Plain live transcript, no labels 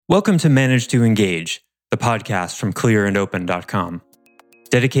Welcome to Manage to Engage, the podcast from clearandopen.com,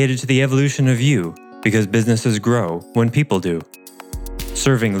 dedicated to the evolution of you because businesses grow when people do.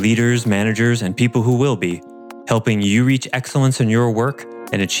 Serving leaders, managers, and people who will be, helping you reach excellence in your work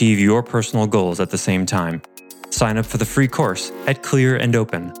and achieve your personal goals at the same time. Sign up for the free course at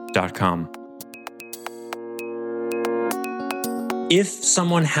clearandopen.com. If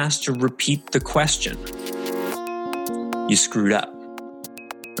someone has to repeat the question, you screwed up.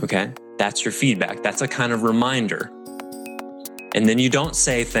 Okay? That's your feedback. That's a kind of reminder. And then you don't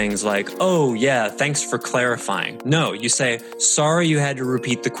say things like, oh yeah, thanks for clarifying. No, you say, sorry you had to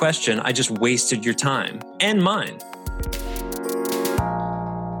repeat the question. I just wasted your time and mine.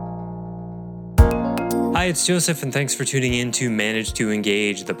 Hi, it's Joseph, and thanks for tuning in to Manage to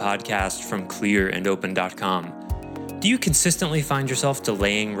Engage, the podcast from clearandopen.com. Do you consistently find yourself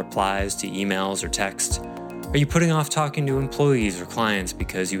delaying replies to emails or text? Are you putting off talking to employees or clients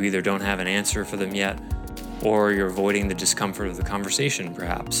because you either don't have an answer for them yet, or you're avoiding the discomfort of the conversation,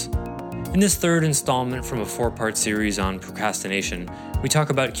 perhaps? In this third installment from a 4-part series on procrastination, we talk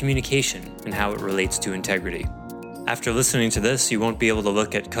about communication and how it relates to integrity. After listening to this, you won't be able to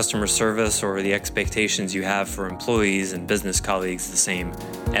look at customer service or the expectations you have for employees and business colleagues the same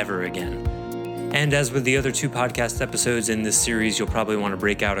ever again. And as with the other 2 podcast episodes in this series, you'll probably want to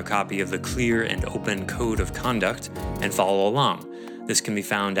break out a copy of the Clear and Open Code of Conduct and follow along. This can be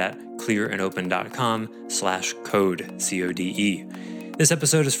found at clearandopen.com/code, C-O-D-E. This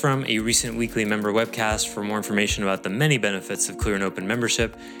episode is from a recent weekly member webcast. For more information about the many benefits of Clear and Open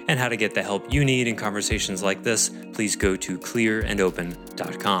membership and how to get the help you need in conversations like this, please go to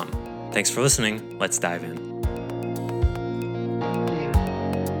clearandopen.com. Thanks for listening. Let's dive in.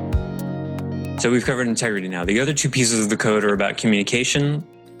 So we've covered integrity now. The other 2 pieces of the code are about communication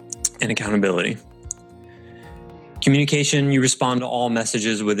and accountability. Communication, you respond to all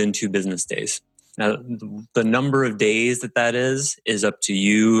messages within 2 business days. Now, the number of days that is up to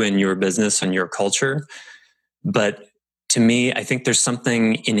you and your business and your culture. But to me, I think there's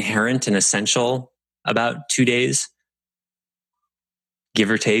something inherent and essential about 2 days,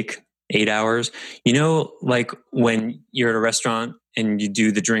 give or take 8 hours. You know, like when you're at a restaurant and you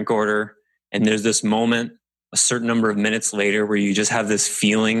do the drink order, and there's this moment, a certain number of minutes later, where you just have this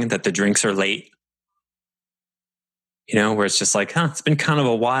feeling that the drinks are late. You know, where it's just like, it's been kind of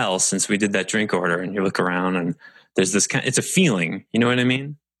a while since we did that drink order. And you look around and there's this it's a feeling. You know what I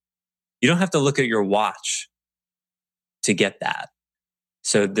mean? You don't have to look at your watch to get that.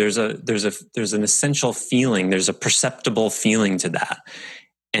 So there's an essential feeling. There's a perceptible feeling to that.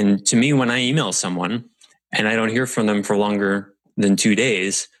 And to me, when I email someone and I don't hear from them for longer than 2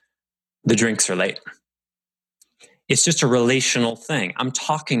 days, the drinks are late. It's just a relational thing. I'm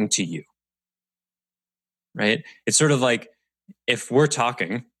talking to you, right? It's sort of like if we're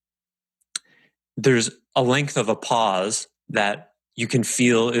talking, there's a length of a pause that you can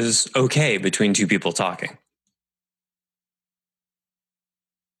feel is okay between 2 people talking.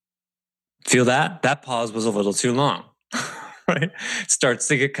 Feel that? That pause was a little too long. Right? Starts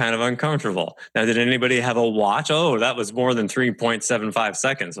to get kind of uncomfortable. Now, did anybody have a watch? Oh, that was more than 3.75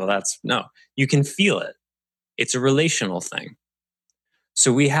 seconds. Well, no. You can feel it. It's a relational thing.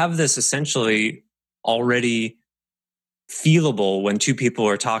 So we have this essentially already feelable when 2 people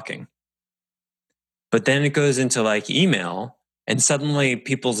are talking. But then it goes into like email, and suddenly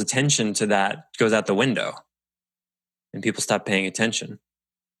people's attention to that goes out the window, and people stop paying attention.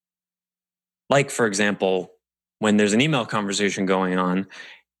 Like, for example, when there's an email conversation going on,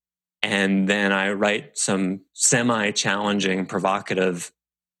 and then I write some semi-challenging, provocative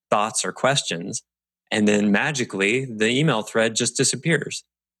thoughts or questions, and then magically the email thread just disappears.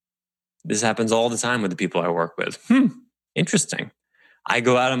 This happens all the time with the people I work with. Interesting. I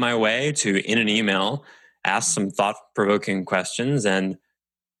go out of my way to, in an email, ask some thought-provoking questions, and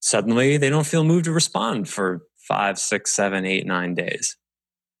suddenly they don't feel moved to respond for 5, 6, 7, 8, 9 days.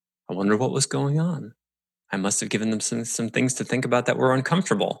 I wonder what was going on. I must have given them some things to think about that were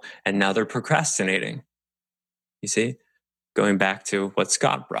uncomfortable, and now they're procrastinating. You see, going back to what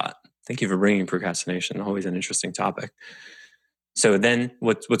Scott brought. Thank you for bringing procrastination. Always an interesting topic. So then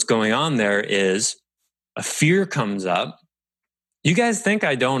what's going on there is a fear comes up. You guys think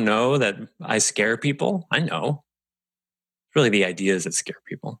I don't know that I scare people? I know. It's really the ideas that scare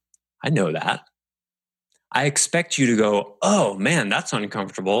people. I know that. I expect you to go, oh man, that's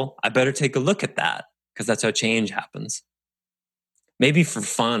uncomfortable. I better take a look at that. Because that's how change happens. Maybe for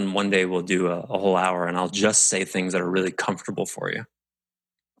fun, one day we'll do a whole hour and I'll just say things that are really comfortable for you.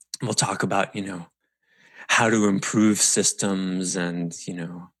 We'll talk about, how to improve systems and,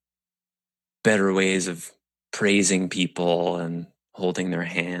 better ways of praising people and holding their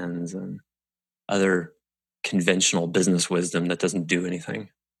hands and other conventional business wisdom that doesn't do anything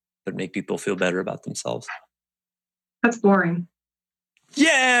but make people feel better about themselves. That's boring.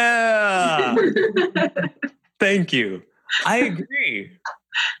 Yeah. Thank you. I agree.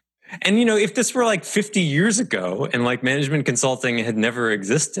 And, if this were like 50 years ago and like management consulting had never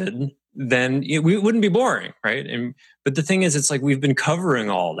existed, then it wouldn't be boring, right? But the thing is, it's like we've been covering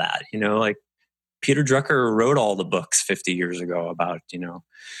all that, like Peter Drucker wrote all the books 50 years ago about,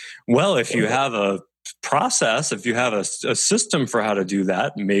 well, if you have a process, if you have a system for how to do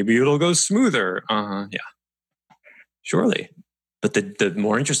that, maybe it'll go smoother. Yeah, surely. But the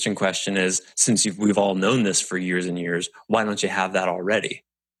more interesting question is, since we've all known this for years and years, why don't you have that already?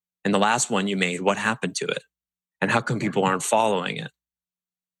 And the last one you made, what happened to it? And how come people aren't following it?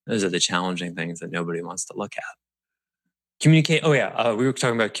 Those are the challenging things that nobody wants to look at. Communicate. Oh yeah, we were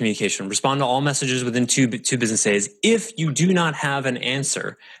talking about communication. Respond to all messages within two business days. If you do not have an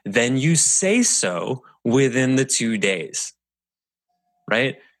answer, then you say so within the 2 days.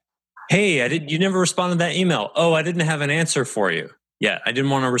 Right? Hey, you never responded to that email. Oh, I didn't have an answer for you. Yeah, I didn't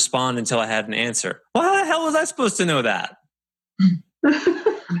want to respond until I had an answer. Well, how the hell was I supposed to know that?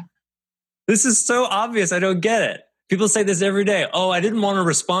 This is so obvious. I don't get it. People say this every day. Oh, I didn't want to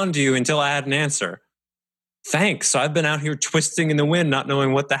respond to you until I had an answer. Thanks. So I've been out here twisting in the wind, not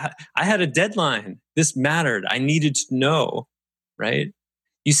knowing what I had a deadline. This mattered. I needed to know, right?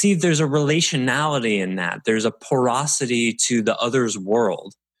 You see, there's a relationality in that. There's a porosity to the other's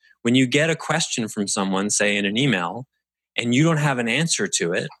world. When you get a question from someone, say in an email, and you don't have an answer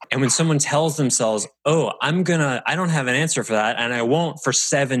to it, and when someone tells themselves, oh, I don't have an answer for that, and I won't for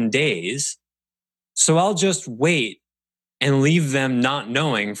 7 days, so I'll just wait and leave them not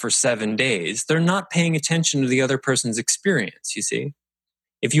knowing for 7 days, they're not paying attention to the other person's experience, you see?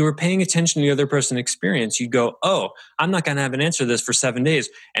 If you were paying attention to the other person's experience, you'd go, oh, I'm not going to have an answer to this for 7 days,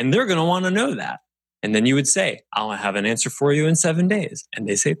 and they're going to want to know that. And then you would say, I'll have an answer for you in 7 days. And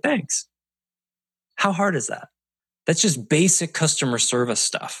they say, thanks. How hard is that? That's just basic customer service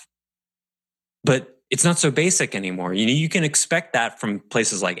stuff. But it's not so basic anymore. You can expect that from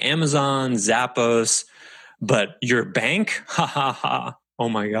places like Amazon, Zappos, but your bank, ha ha ha, oh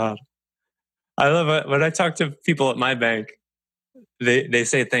my God. I love it. When I talk to people at my bank, they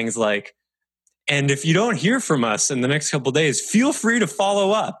say things like, and if you don't hear from us in the next couple of days, feel free to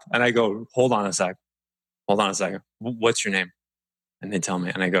follow up. And I go, hold on a second. What's your name? And they tell me,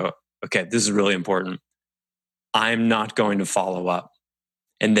 and I go, okay, this is really important. I'm not going to follow up.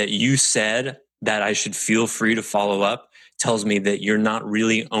 And that you said that I should feel free to follow up tells me that you're not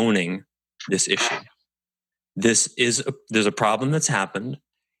really owning this issue. There's a problem that's happened.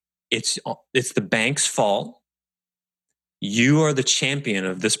 It's the bank's fault. You are the champion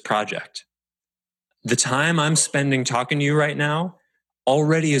of this project. The time I'm spending talking to you right now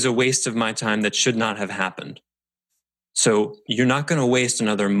already is a waste of my time that should not have happened. So you're not going to waste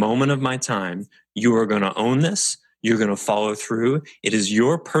another moment of my time. You are going to own this. You're going to follow through. It is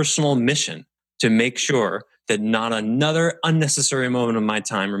your personal mission to make sure that not another unnecessary moment of my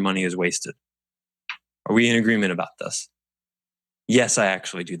time or money is wasted. Are we in agreement about this? Yes, I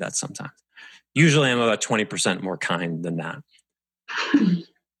actually do that sometimes. Usually I'm about 20% more kind than that.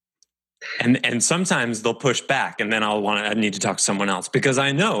 And sometimes they'll push back, and then I need to talk to someone else, because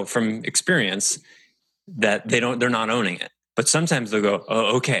I know from experience that they're not owning it. But sometimes they'll go,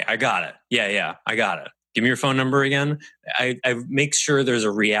 oh, okay, I got it. Yeah, I got it. Give me your phone number again. I make sure there's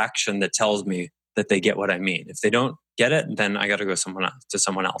a reaction that tells me that they get what I mean. If they don't get it, then I got to go to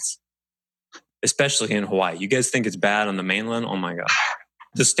someone else. Especially in Hawaii. You guys think it's bad on the mainland? Oh my God.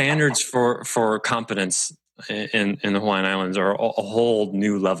 The standards for competence in the Hawaiian Islands are a whole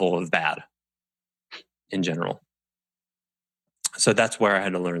new level of bad in general. So that's where I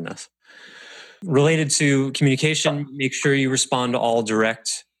had to learn this. Related to communication, make sure you respond to all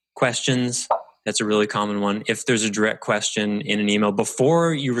direct questions. That's a really common one. If there's a direct question in an email,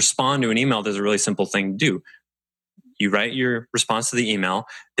 before you respond to an email, there's a really simple thing to do. You write your response to the email,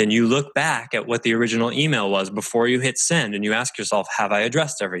 then you look back at what the original email was before you hit send, and you ask yourself, have I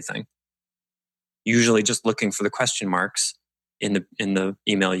addressed everything? Usually just looking for the question marks in the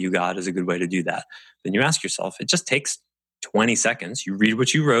email you got is a good way to do that. Then you ask yourself, it just takes 20 seconds. You read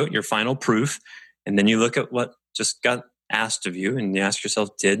what you wrote, your final proof, and then you look at what just got asked of you, and you ask yourself,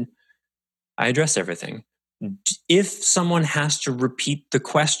 did I address everything? If someone has to repeat the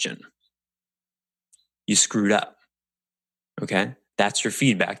question, you screwed up. Okay? That's your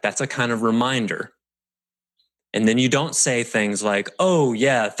feedback. That's a kind of reminder. And then you don't say things like, oh,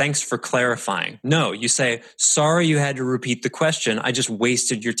 yeah, thanks for clarifying. No, you say, sorry you had to repeat the question. I just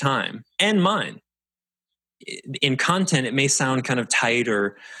wasted your time and mine. in content, it may sound kind of tight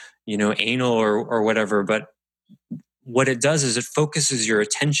or, anal or whatever, but what it does is it focuses your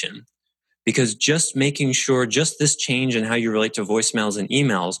attention, because just making sure just this change in how you relate to voicemails and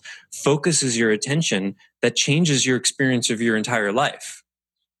emails focuses your attention, that changes your experience of your entire life.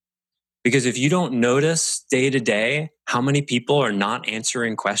 Because if you don't notice day to day how many people are not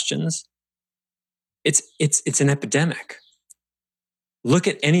answering questions, it's an epidemic. Look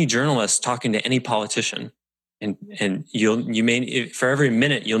at any journalist talking to any politician, and you may, for every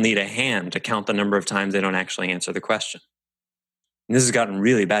minute you'll need a hand to count the number of times they don't actually answer the question. And this has gotten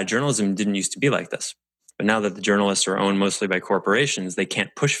really bad. Journalism didn't used to be like this, but now that the journalists are owned mostly by corporations, they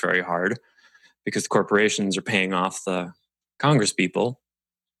can't push very hard because the corporations are paying off the Congress people,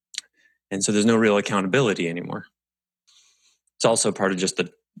 and so there's no real accountability anymore. It's also part of just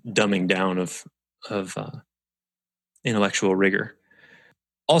the dumbing down of intellectual rigor.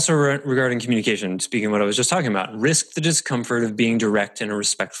 Also, regarding communication, speaking of what I was just talking about, risk the discomfort of being direct in a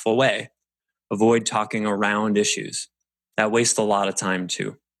respectful way. Avoid talking around issues. That wastes a lot of time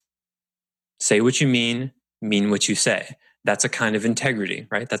too. Say what you mean what you say. That's a kind of integrity,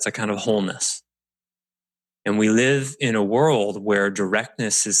 right? That's a kind of wholeness. And we live in a world where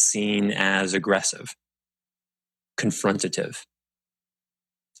directness is seen as aggressive, confrontative.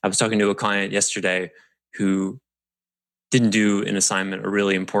 I was talking to a client yesterday who didn't do an assignment, a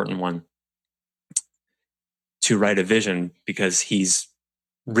really important one, to write a vision because he's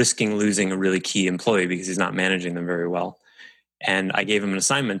risking losing a really key employee because he's not managing them very well. And I gave him an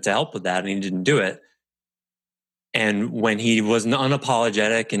assignment to help with that, and he didn't do it. And when he was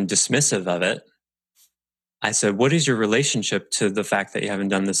unapologetic and dismissive of it, I said, what is your relationship to the fact that you haven't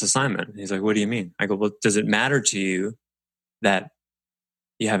done this assignment? And he's like, what do you mean? I go, well, does it matter to you that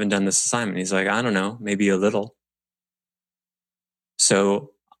you haven't done this assignment? He's like, I don't know, maybe a little.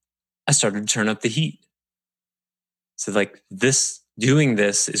 So I started to turn up the heat. So like doing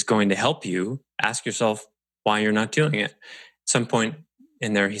this is going to help you. Ask yourself why you're not doing it. At some point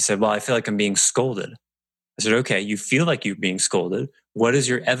in there, he said, well, I feel like I'm being scolded. I said, okay, you feel like you're being scolded. What is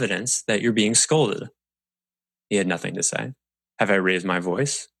your evidence that you're being scolded? He had nothing to say. Have I raised my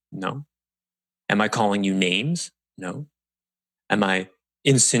voice? No. Am I calling you names? No. Am I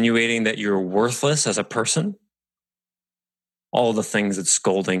insinuating that you're worthless as a person? All the things that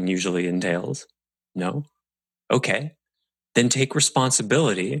scolding usually entails? No. Okay. Then take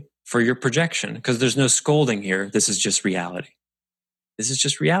responsibility for your projection, because there's no scolding here. This is just reality. This is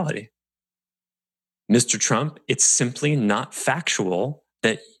just reality. Mr. Trump, it's simply not factual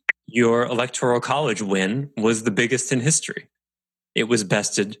that your electoral college win was the biggest in history. It was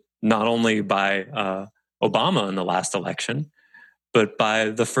bested not only by Obama in the last election, but by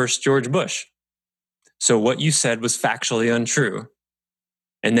the first George Bush. So what you said was factually untrue.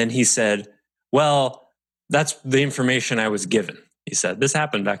 And then he said, well, that's the information I was given. He said, this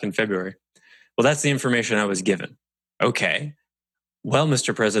happened back in February. Well, that's the information I was given. Okay. Well,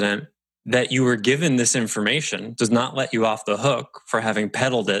 Mr. President, that you were given this information does not let you off the hook for having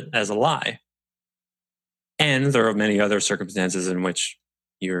peddled it as a lie. And there are many other circumstances in which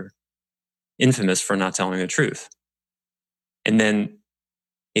you're infamous for not telling the truth. And then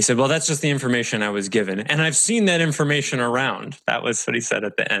he said, well, that's just the information I was given. And I've seen that information around. That was what he said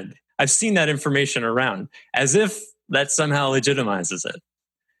at the end. I've seen that information around, as if that somehow legitimizes it.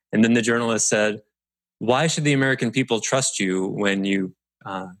 And then the journalist said, why should the American people trust you when you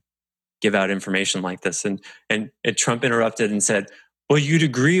give out information like this? And Trump interrupted and said, well, you'd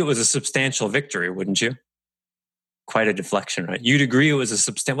agree it was a substantial victory, wouldn't you? Quite a deflection, right? You'd agree it was a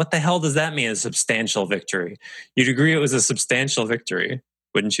substantial. What the hell does that mean, a substantial victory? You'd agree it was a substantial victory,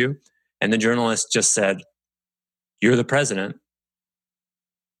 wouldn't you? And the journalist just said, you're the president.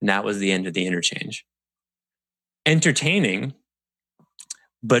 And that was the end of the interchange. Entertaining,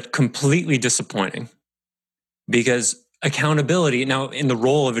 but completely disappointing. Because accountability, now in the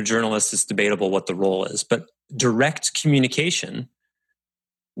role of a journalist, it's debatable what the role is, but direct communication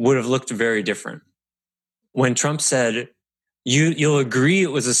would have looked very different. When Trump said, you'll agree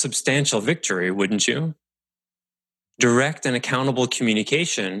it was a substantial victory, wouldn't you? Direct and accountable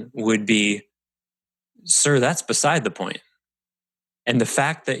communication would be, sir, that's beside the point. And the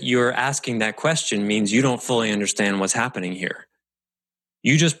fact that you're asking that question means you don't fully understand what's happening here.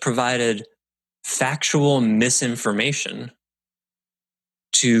 You just provided factual misinformation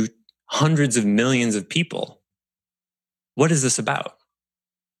to hundreds of millions of people. What is this about?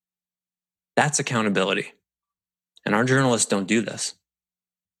 That's accountability. And our journalists don't do this.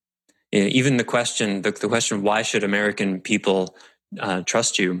 Even the question, why should American people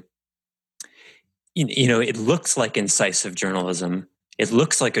trust you? It looks like incisive journalism. It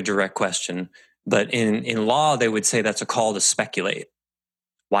looks like a direct question, But in law, they would say that's a call to speculate.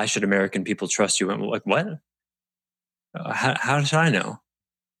 Why should American people trust you? And like, what? How should I know?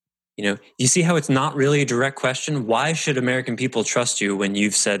 You see how it's not really a direct question? Why should American people trust you when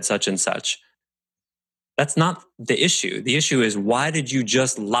you've said such and such? That's not the issue. The issue is, why did you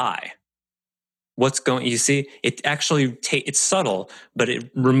just lie? You see, it actually, it's subtle, but it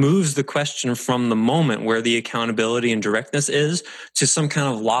removes the question from the moment where the accountability and directness is to some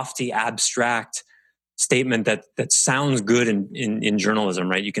kind of lofty, abstract statement that sounds good in journalism,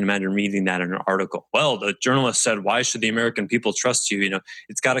 right? You can imagine reading that in an article. Well, the journalist said, why should the American people trust you?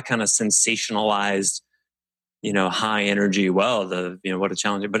 It's got a kind of sensationalized, high energy. Well, what a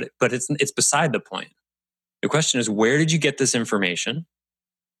challenge. But it's beside the point. The question is, where did you get this information?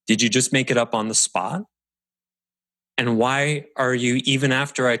 Did you just make it up on the spot? And why are you, even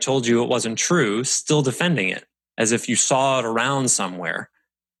after I told you it wasn't true, still defending it as if you saw it around somewhere?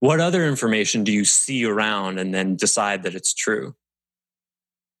 What other information do you see around and then decide that it's true?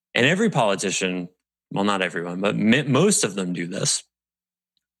 And every politician, well, not everyone, but most of them do this.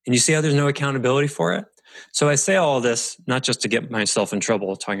 And you see how there's no accountability for it? So I say all this not just to get myself in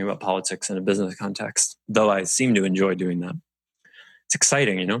trouble talking about politics in a business context, though I seem to enjoy doing that. It's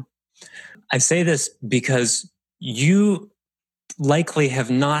exciting, I say this because you likely have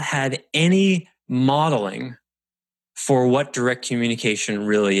not had any modeling for what direct communication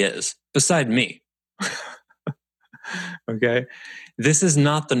really is, beside me. Okay? This is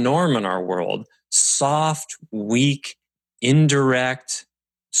not the norm in our world. Soft, weak, indirect,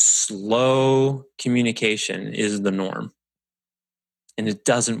 slow communication is the norm. And it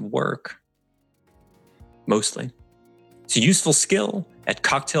doesn't work. Mostly. It's a useful skill at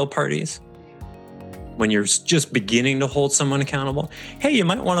cocktail parties when you're just beginning to hold someone accountable. Hey, you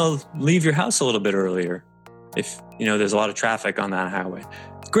might want to leave your house a little bit earlier if there's a lot of traffic on that highway.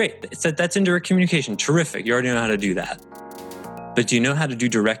 It's great. That's indirect communication. Terrific. You already know how to do that. But do you know how to do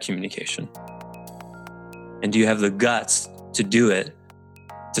direct communication? And do you have the guts to do it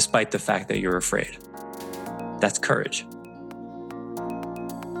despite the fact that you're afraid? That's courage.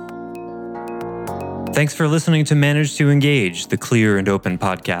 Thanks for listening to Manage to Engage, the Clear and Open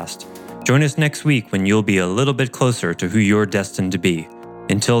podcast. Join us next week when you'll be a little bit closer to who you're destined to be.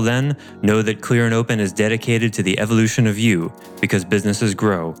 Until then, know that Clear and Open is dedicated to the evolution of you because businesses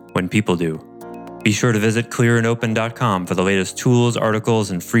grow when people do. Be sure to visit clearandopen.com for the latest tools,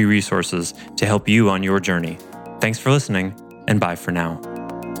 articles, and free resources to help you on your journey. Thanks for listening, and bye for now.